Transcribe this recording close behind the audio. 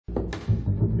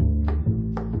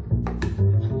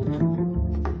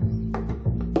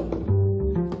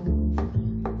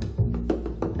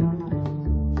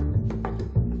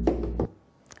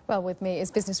Well, with me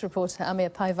is business reporter Amir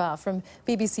Paivar from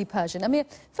BBC Persian. Amir,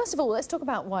 first of all, let's talk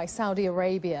about why Saudi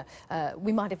Arabia,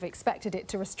 we might have expected it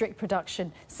to restrict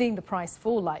production, seeing the price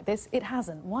fall like this. It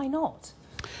hasn't. Why not?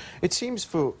 It seems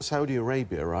for Saudi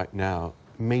Arabia right now,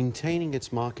 maintaining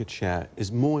its market share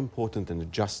is more important than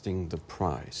adjusting the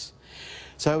price.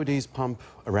 Saudis pump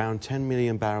around 10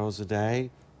 million barrels a day,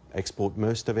 export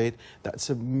most of it. That's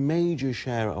a major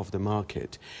share of the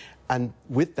market. And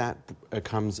with that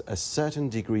comes a certain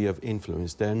degree of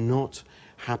influence they're not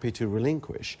happy to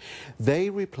relinquish. They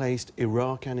replaced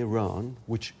Iraq and Iran,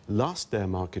 which lost their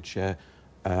market share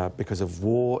because of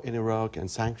war in Iraq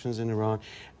and sanctions in Iran.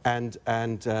 And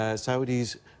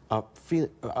Saudis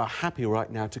are happy right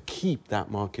now to keep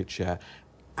that market share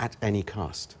at any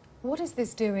cost. What is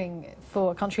this doing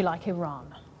for a country like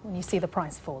Iran when you see the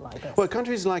price fall like this? Well,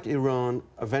 countries like Iran,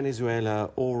 Venezuela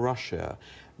or Russia,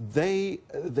 the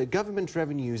government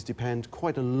revenues depend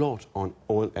quite a lot on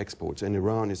oil exports. In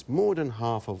Iran, it's more than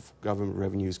half of government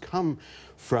revenues come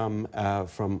from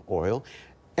oil.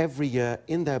 Every year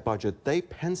in their budget, they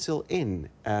pencil in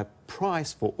a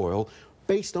price for oil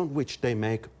based on which they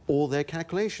make all their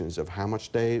calculations of how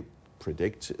much they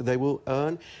predict they will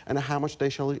earn and how much they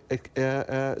shall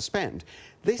spend.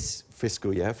 This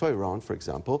fiscal year for Iran, for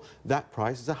example, that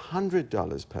price is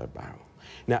 $100 per barrel.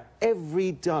 Now,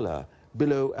 every dollar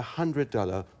below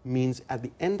 $100 means at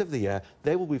the end of the year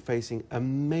they will be facing a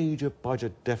major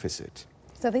budget deficit.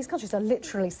 So these countries are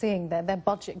literally seeing their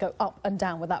budget go up and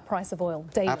down with that price of oil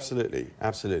daily. Absolutely,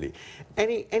 absolutely.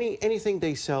 Anything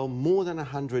they sell more than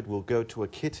 100 will go to a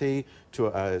kitty, to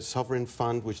a sovereign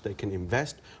fund which they can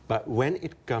invest. But when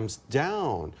it comes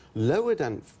down lower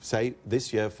than, say,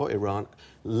 this year for Iran,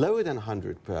 lower than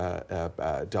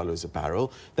 $100 a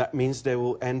barrel, that means they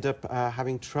will end up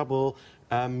having trouble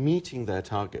meeting their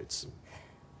targets.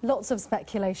 Lots of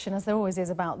speculation, as there always is,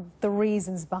 about the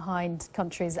reasons behind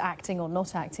countries acting or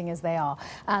not acting as they are.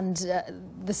 And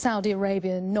the Saudi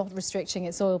Arabia not restricting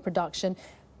its oil production.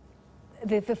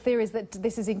 The theory is that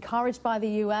this is encouraged by the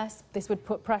US. This would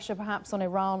put pressure perhaps on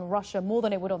Iran, Russia, more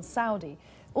than it would on Saudi.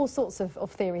 All sorts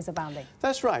of theories abounding.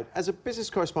 That's right. As a business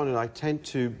correspondent, I tend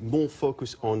to more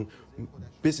focus on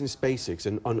business basics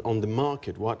and on the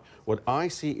market. What I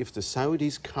see, if the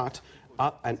Saudis cut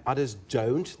and others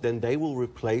don't, then they will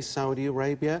replace Saudi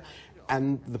Arabia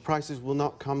and the prices will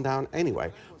not come down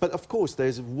anyway. But of course,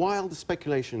 there's wild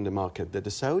speculation in the market that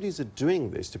the Saudis are doing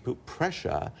this to put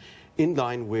pressure, in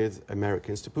line with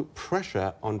Americans, to put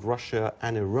pressure on Russia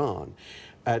and Iran.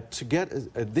 To get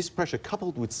this pressure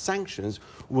coupled with sanctions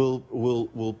will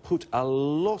put a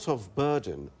lot of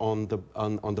burden on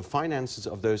the finances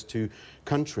of those two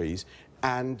countries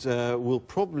and will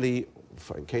probably,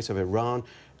 in case of Iran,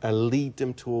 lead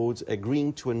them towards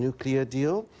agreeing to a nuclear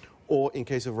deal, or in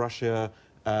case of Russia,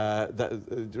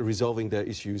 resolving their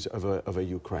issues over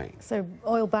Ukraine. So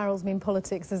oil barrels mean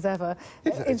politics as ever,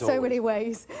 in so many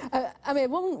ways. I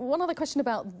mean, one other question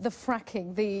about the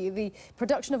fracking, the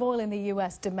production of oil in the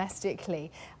US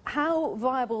domestically. How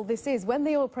viable this is when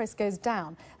the oil price goes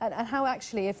down, and how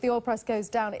actually, if the oil price goes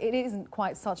down, it isn't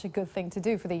quite such a good thing to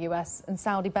do for the US, and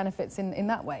Saudi benefits in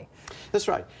that way. That's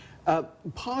right.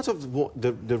 Part of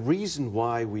the reason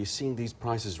why we're seeing these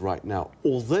prices right now,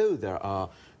 although there are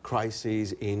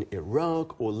crises in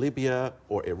Iraq or Libya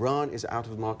or Iran is out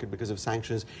of the market because of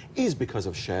sanctions, is because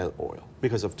of shale oil,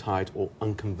 because of tight or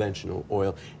unconventional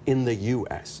oil in the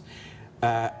US.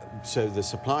 So the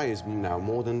supply is now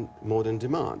more than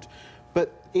demand.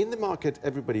 But in the market,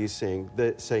 everybody is saying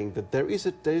that there is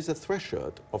a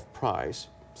threshold of price,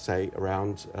 say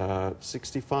around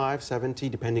 65, 70,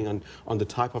 depending on the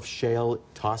type of shale,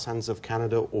 tar sands of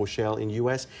Canada or shale in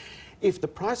US. If the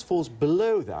price falls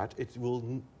below that, it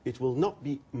will not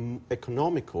be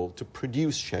economical to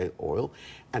produce shale oil,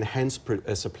 and hence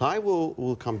supply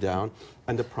will come down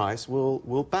and the price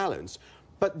will balance.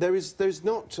 But there's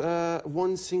not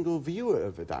one single view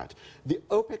over that. The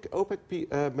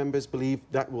OPEC members believe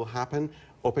that will happen.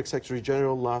 OPEC Secretary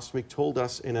General last week told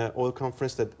us in an oil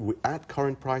conference that at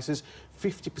current prices,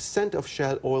 50% of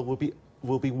shale oil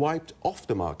will be wiped off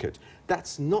the market.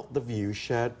 That's not the view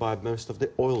shared by most of the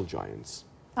oil giants.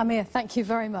 Amir, thank you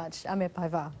very much. Amir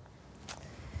Paivar.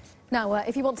 Now,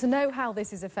 if you want to know how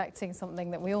this is affecting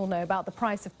something that we all know about, the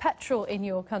price of petrol in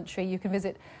your country, you can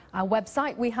visit our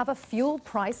website. We have a fuel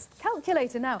price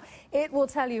calculator now. It will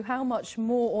tell you how much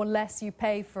more or less you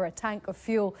pay for a tank of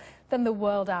fuel than the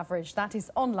world average. That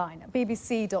is online at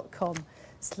bbc.com/.